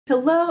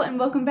Hello and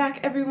welcome back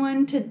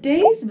everyone.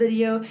 Today's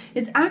video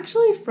is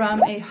actually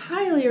from a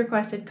highly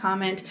requested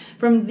comment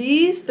from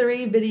these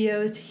 3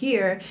 videos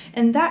here,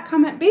 and that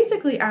comment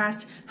basically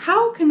asked,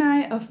 how can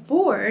I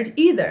afford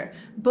either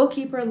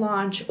Bookkeeper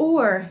launch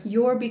or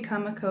your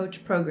Become a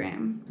Coach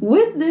program?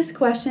 With this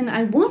question,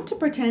 I want to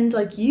pretend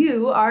like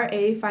you are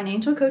a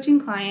financial coaching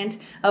client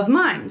of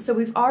mine. So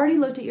we've already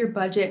looked at your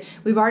budget,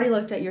 we've already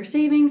looked at your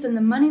savings and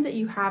the money that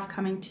you have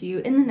coming to you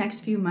in the next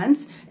few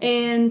months,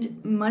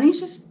 and money's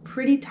just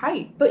pretty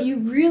tight, but you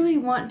really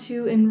want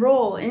to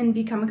enroll in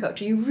Become a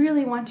Coach. You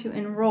really want to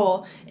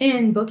enroll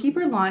in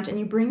Bookkeeper launch, and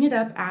you bring it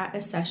up at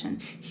a session.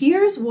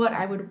 Here's what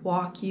I would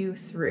walk you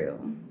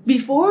through.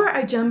 Before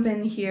I jump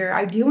in here,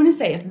 I do want to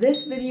say if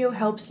this video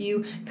helps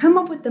you come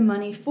up with the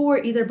money for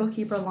either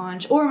Bookkeeper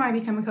launch or my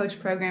Become a Coach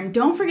program,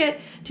 don't forget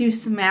to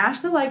smash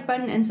the like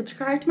button and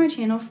subscribe to my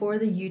channel for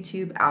the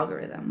YouTube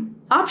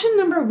algorithm. Option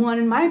number 1,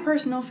 and my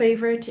personal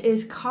favorite,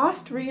 is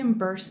cost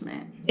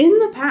reimbursement. In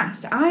the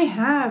past, I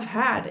have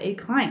had a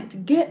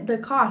client get the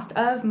cost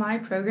of my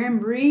program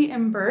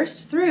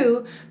reimbursed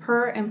through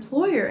her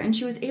employer, and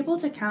she was able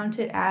to count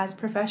it as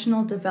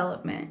professional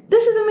development.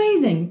 This is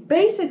amazing.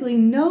 Basically,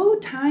 no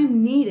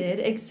time needed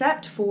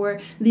except for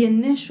the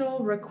initial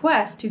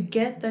request to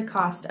get the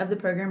cost of the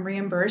program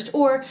reimbursed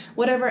or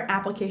whatever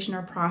application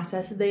or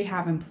process they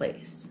have in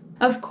place.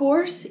 Of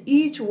course,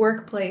 each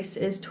workplace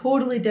is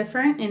totally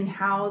different in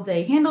how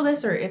they handle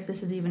this or if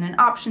this is even an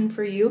option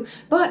for you,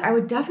 but I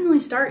would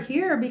definitely start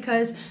here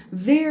because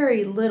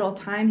very little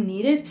time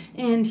needed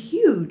and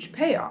huge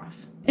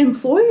payoff.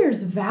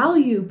 Employers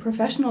value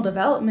professional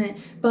development,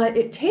 but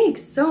it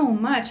takes so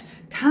much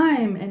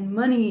time and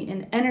money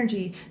and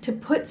energy to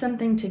put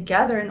something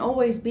together and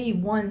always be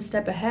one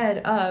step ahead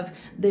of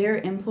their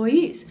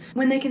employees.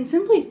 When they can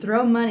simply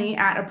throw money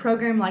at a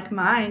program like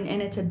mine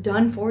and it's a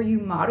done-for-you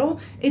model,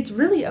 it's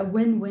really a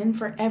win-win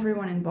for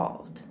everyone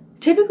involved.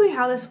 Typically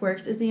how this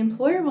works is the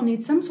employer will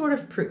need some sort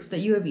of proof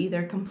that you have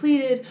either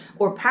completed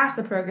or passed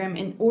the program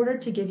in order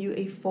to give you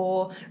a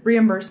full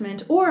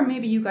reimbursement, or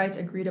maybe you guys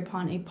agreed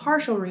upon a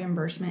partial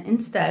reimbursement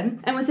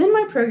instead. And within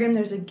my program,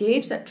 there's a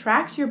gauge that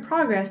tracks your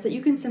progress that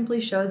you can simply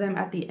show them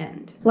at the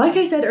end. Like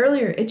I said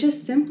earlier, it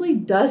just simply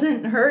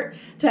doesn't hurt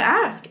to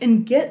ask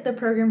and get the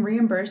program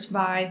reimbursed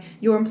by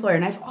your employer.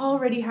 And I've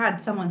already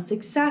had someone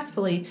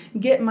successfully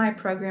get my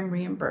program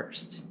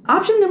reimbursed.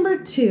 Option number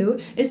 2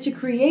 is to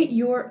create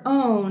your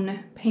own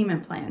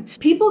payment plan.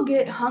 People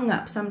get hung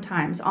up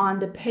sometimes on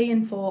the pay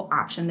in full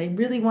option. They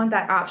really want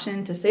that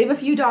option to save a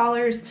few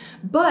dollars,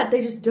 but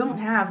they just don't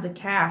have the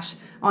cash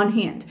on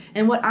hand.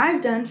 And what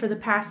I've done for the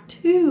past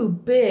 2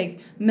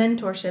 big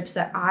mentorships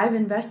that I've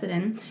invested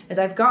in is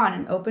I've gone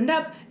and opened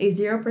up a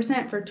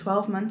 0% for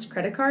 12 months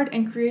credit card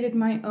and created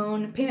my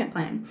own payment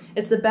plan.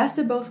 It's the best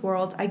of both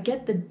worlds. I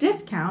get the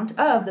discount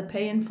of the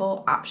pay in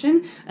full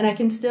option, and I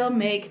can still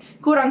make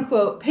quote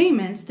unquote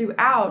payments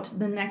throughout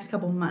the next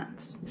couple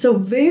months. So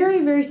very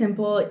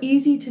simple,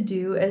 easy to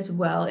do as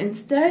well.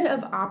 Instead of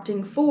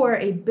opting for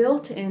a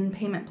built-in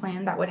payment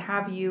plan that would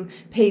have you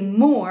pay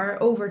more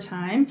over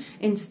time,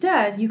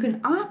 instead you can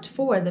opt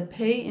for the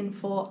pay in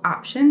full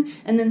option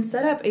and then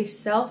set up a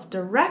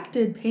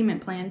self-directed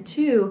payment plan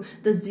to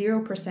the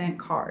 0%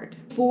 card.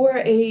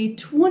 For a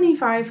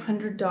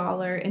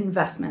 $2,500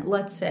 investment,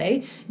 let's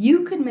say,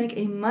 you could make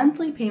a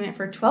monthly payment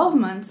for 12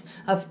 months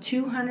of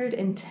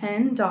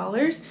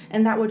 $210,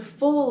 and that would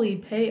fully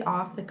pay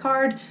off the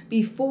card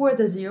before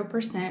the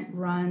 0%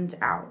 runs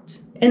out.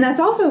 And that's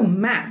also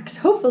max.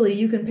 Hopefully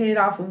you can pay it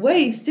off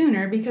way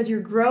sooner because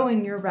you're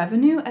growing your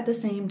revenue at the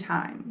same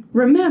time.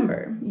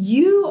 Remember,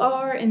 you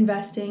are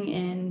investing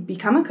in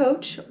Become a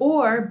Coach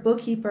or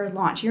Bookkeeper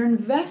launch. You're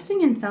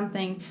investing in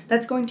something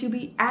that's going to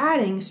be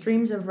adding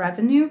streams of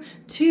revenue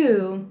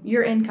to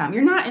your income.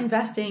 You're not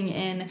investing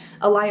in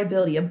a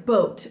liability, a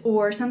boat,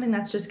 or something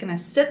that's just going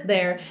to sit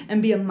there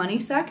and be a money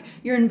suck.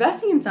 You're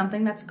investing in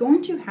something that's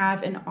going to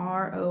have an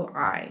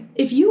ROI.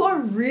 If you are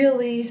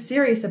really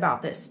serious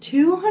about this,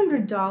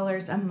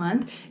 $200 a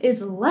month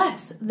is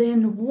less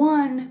than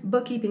one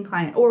bookkeeping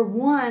client or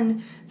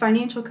one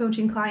financial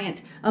coaching client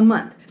a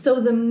month.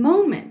 So the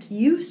moment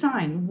you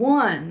sign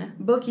one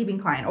bookkeeping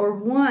client or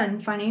one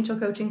financial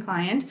coaching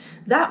client,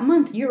 that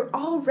month you're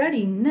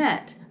already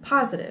net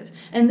positive.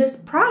 And this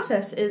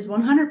process is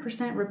 100%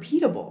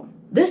 repeatable.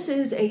 This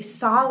is a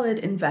solid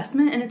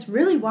investment, and it's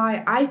really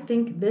why I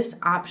think this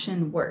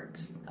option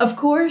works. Of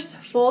course,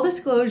 full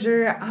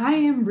disclosure, I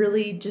am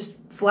really just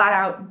flat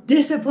out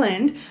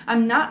disciplined.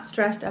 I'm not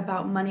stressed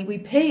about money. We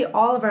pay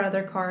all of our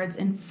other cards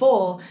in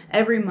full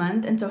every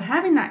month, and so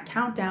having that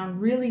countdown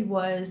really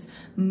was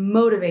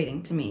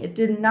motivating to me. It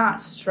did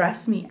not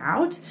stress me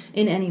out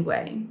in any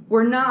way.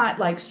 We're not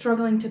like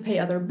struggling to pay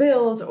other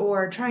bills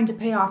or trying to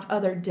pay off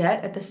other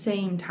debt at the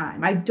same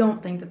time. I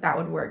don't think that that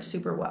would work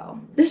super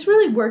well. This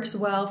really works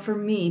well for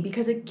me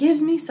because it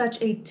gives me such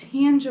a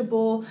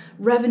tangible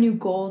revenue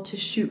goal to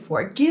shoot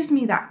for. It gives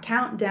me that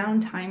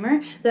countdown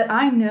timer that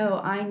I know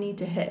I need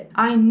to hit.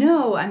 I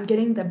know I'm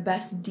getting the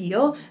best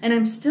deal and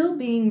I'm still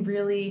being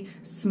really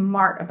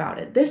smart about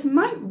it. This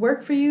might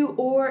work for you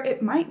or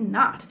it might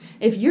not.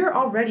 If you're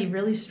already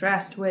really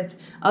stressed with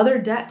other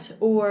debt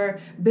or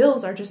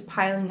bills are just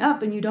piling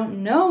up and you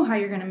don't know how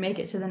you're going to make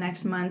it to the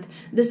next month,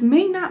 this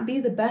may not be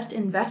the best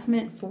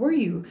investment for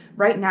you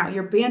right now.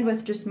 Your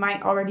bandwidth just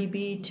might already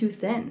be too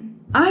thin.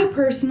 I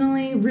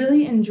personally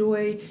really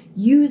enjoy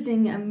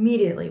using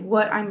immediately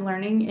what I'm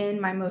learning in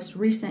my most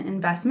recent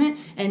investment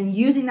and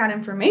using that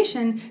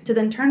information to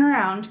then turn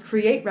around,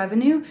 create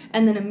revenue,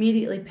 and then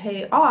immediately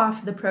pay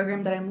off the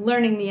program that I'm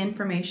learning the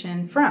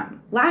information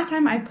from. Last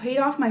time I paid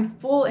off my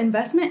full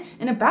investment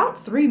in about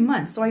 3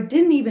 months, so I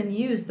didn't even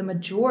use the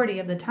majority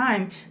of the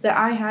time that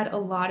I had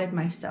allotted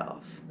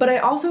myself. But I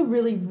also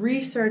really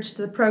researched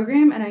the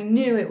program and I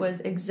knew it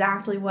was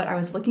exactly what I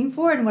was looking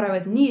for and what I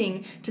was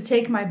needing to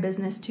take my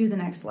business to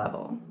the next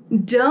level.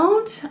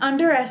 Don't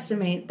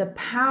underestimate the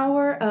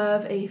power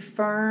of a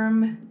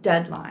firm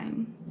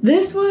deadline.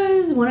 This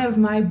was one of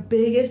my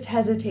biggest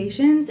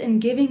hesitations in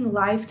giving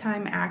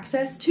lifetime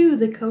access to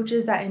the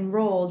coaches that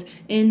enrolled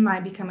in my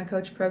Become a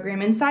Coach program.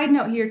 And side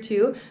note here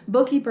too,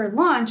 Bookkeeper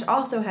Launch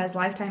also has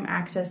lifetime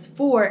access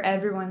for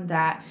everyone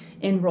that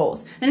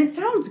enrolls. And it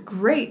sounds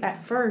great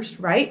at first,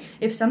 right?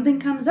 If something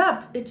comes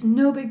up, it's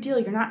no big deal.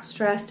 You're not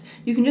stressed.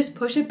 You can just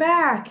push it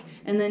back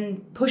and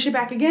then push it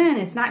back again.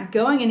 It's not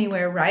going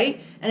anywhere, right?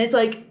 And it's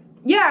like,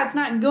 yeah, it's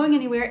not going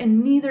anywhere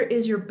and neither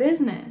is your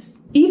business.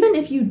 Even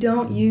if you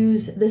don't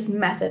use this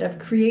method of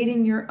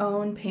creating your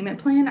own payment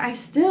plan, I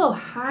still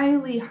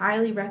highly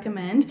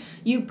recommend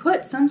you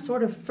put some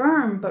sort of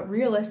firm but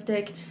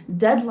realistic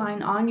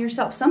deadline on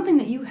yourself, something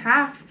that you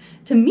have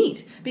to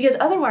meet, because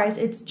otherwise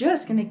it's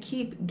just going to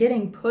keep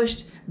getting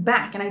pushed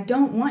back. And I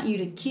don't want you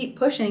to keep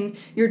pushing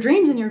your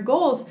dreams and your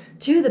goals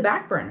to the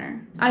back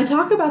burner. I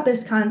talk about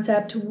this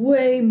concept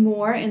way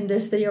more in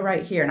this video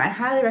right here, and I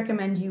highly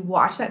recommend you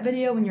watch that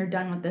video when you're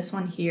done with this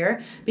one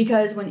here,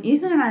 because when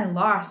Ethan and I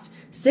lost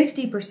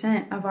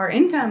 60% of our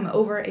income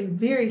over a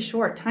very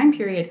short time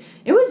period,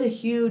 it was a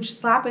huge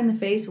slap in the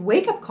face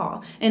wake-up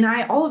call. And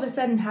I all of a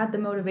sudden had the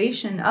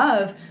motivation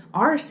of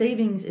our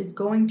savings is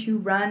going to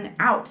run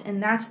out.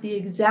 And that's the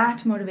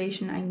exact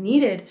motivation I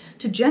needed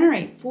to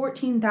generate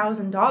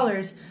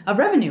 $14,000 of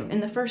revenue in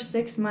the first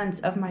 6 months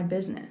of my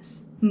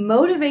business.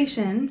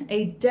 Motivation,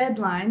 a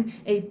deadline,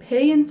 a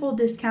pay in full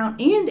discount,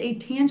 and a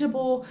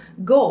tangible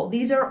goal.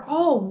 These are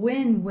all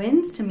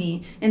win-wins to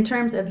me in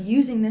terms of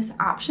using this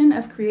option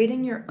of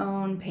creating your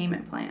own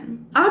payment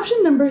plan.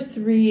 Option number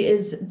 3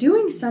 is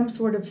doing some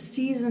sort of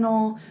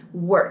seasonal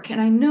work.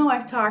 And I know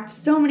I've talked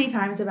so many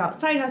times about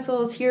side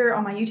hustles here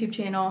on my YouTube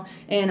channel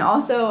and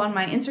also on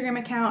my Instagram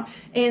account.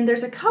 And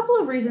there's a couple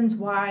of reasons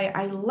why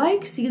I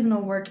like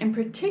seasonal work, in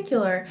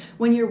particular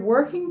when you're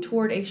working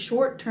toward a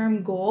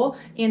short-term goal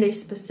and a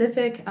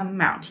specific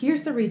amount.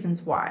 Here's the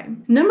reasons why.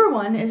 Number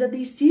 1 is that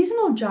these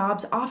seasonal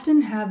jobs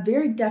often have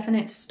very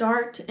definite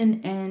start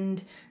and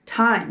end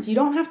times. You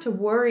don't have to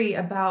worry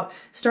about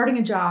starting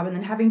a job and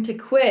then having to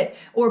quit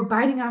or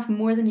biting off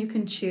more than you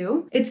can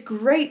chew. It's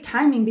great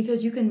timing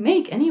because you can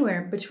make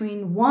anywhere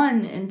between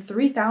 $1,000 and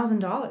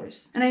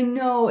 $3,000. And I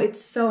know it's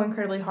so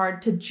incredibly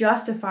hard to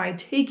justify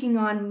taking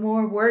on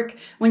more work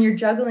when you're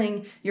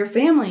juggling your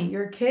family,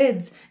 your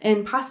kids,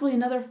 and possibly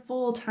another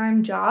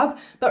full-time job.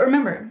 But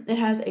remember, it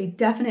has a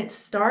definite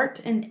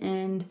start and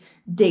end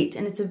date,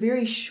 and it's a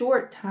very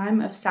short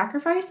time of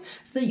sacrifice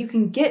so that you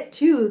can get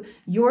to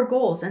your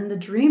goals and the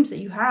dreams that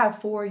you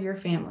have for your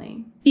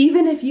family.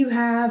 Even if you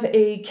have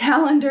a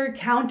calendar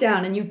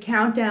countdown and you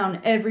count down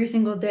every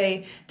single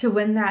day to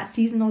when that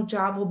seasonal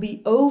job will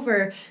be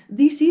over,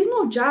 these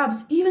seasonal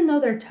jobs, even though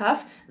they're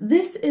tough,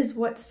 this is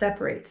what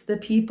separates the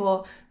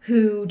people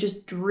who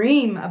just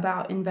dream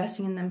about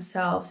investing in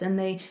themselves and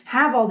they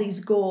have all these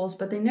goals,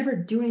 but they never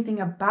do anything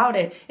about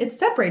it. It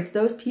separates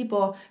those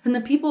people from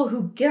the people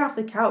who get off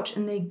the couch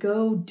and they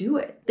go do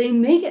it. They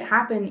make it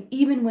happen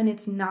even when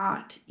it's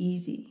not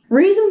easy.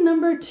 Reason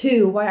number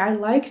 2 why I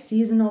like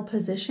seasonal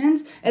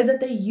positions is that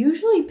they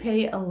usually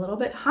pay a little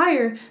bit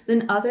higher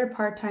than other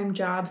part-time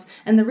jobs.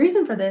 And the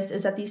reason for this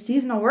is that these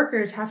seasonal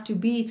workers have to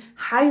be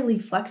highly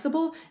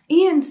flexible,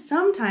 and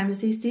sometimes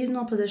these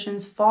seasonal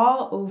positions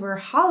fall over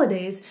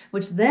holidays,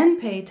 which then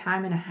pay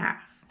time and a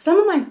half. Some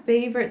of my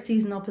favorite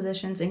seasonal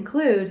positions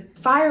include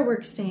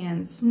fireworks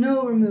stands,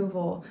 snow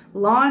removal,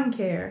 lawn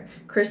care,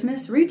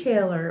 Christmas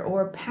retailer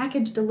or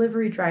package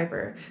delivery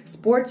driver,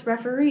 sports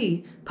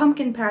referee,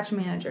 pumpkin patch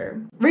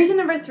manager. Reason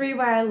number 3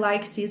 why I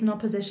like seasonal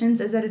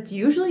positions is that it's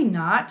usually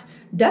not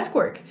desk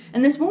work.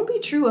 And this won't be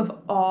true of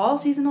all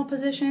seasonal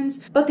positions,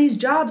 but these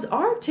jobs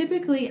are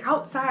typically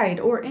outside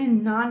or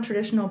in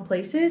non-traditional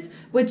places,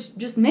 which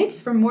just makes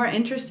for more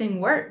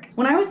interesting work.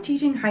 When I was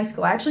teaching high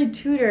school, I actually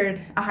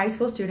tutored a high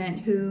school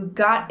student who who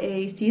got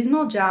a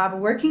seasonal job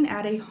working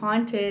at a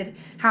haunted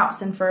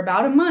house. And for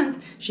about a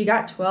month, she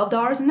got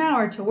 $12 an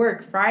hour to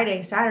work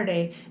Friday,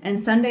 Saturday,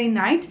 and Sunday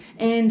night.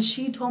 And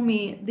she told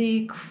me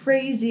the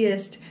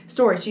craziest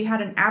stories. She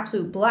had an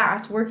absolute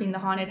blast working the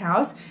haunted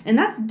house. And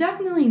that's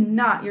definitely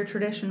not your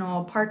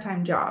traditional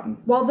part-time job.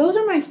 While those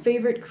are my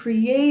favorite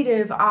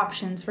creative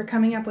options for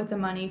coming up with the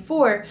money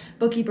for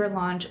Bookkeeper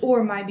Launch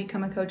or my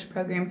Become a Coach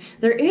program,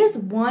 there is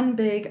one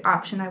big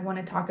option I want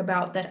to talk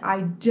about that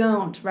I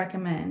don't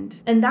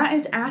recommend, and that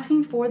is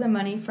asking for the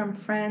money from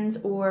friends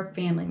or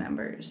family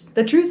members.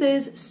 The truth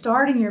is,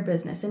 starting your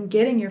business and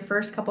getting your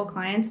first couple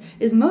clients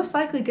is most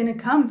likely going to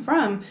come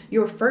from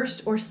your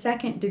first or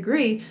second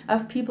degree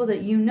of people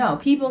that you know,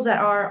 people that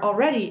are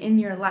already in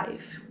your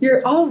life.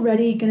 You're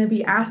already going to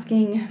be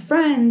asking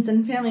friends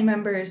and family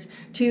members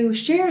to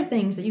share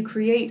things that you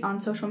create on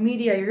social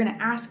media. You're going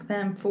to ask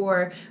them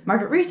for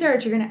market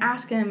research. You're going to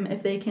ask them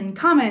if they can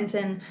comment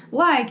and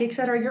like,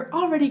 etc. You're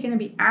already going to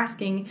be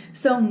asking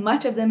so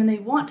much of them, and they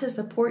want to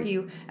support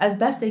you as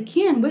best they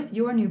can with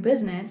your new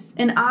business.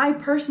 And I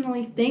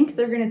personally think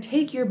they're going to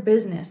take your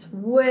business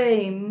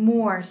way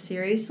more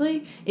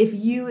seriously if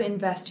you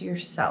invest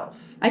yourself.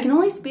 I can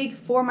only speak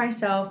for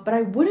myself, but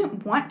I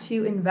wouldn't want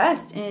to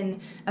invest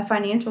in a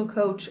financial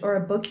coach or a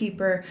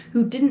bookkeeper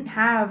who didn't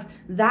have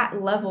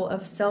that level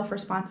of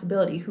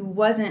self-responsibility, who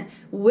wasn't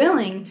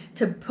willing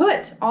to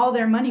put all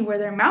their money where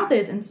their mouth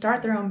is and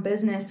start their own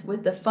business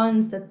with the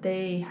funds that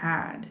they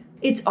had.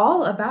 It's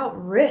all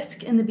about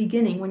risk in the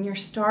beginning when you're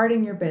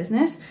starting your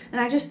business,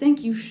 and I just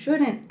think you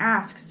shouldn't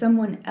ask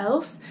someone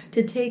else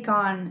to take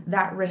on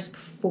that risk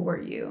for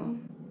you.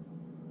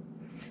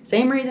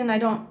 Same reason I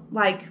don't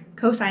like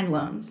co-signed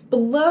loans.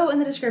 Below in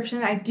the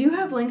description, I do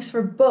have links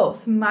for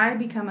both my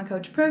Become a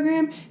Coach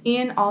program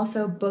and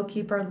also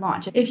Bookkeeper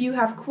Launch. If you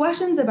have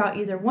questions about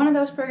either one of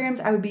those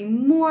programs, I would be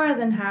more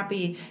than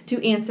happy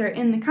to answer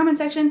in the comment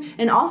section.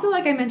 And also,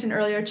 like I mentioned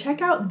earlier,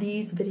 check out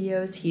these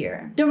videos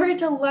here. Don't forget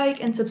to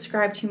like and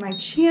subscribe to my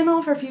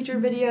channel for future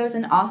videos,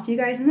 and I'll see you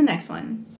guys in the next one.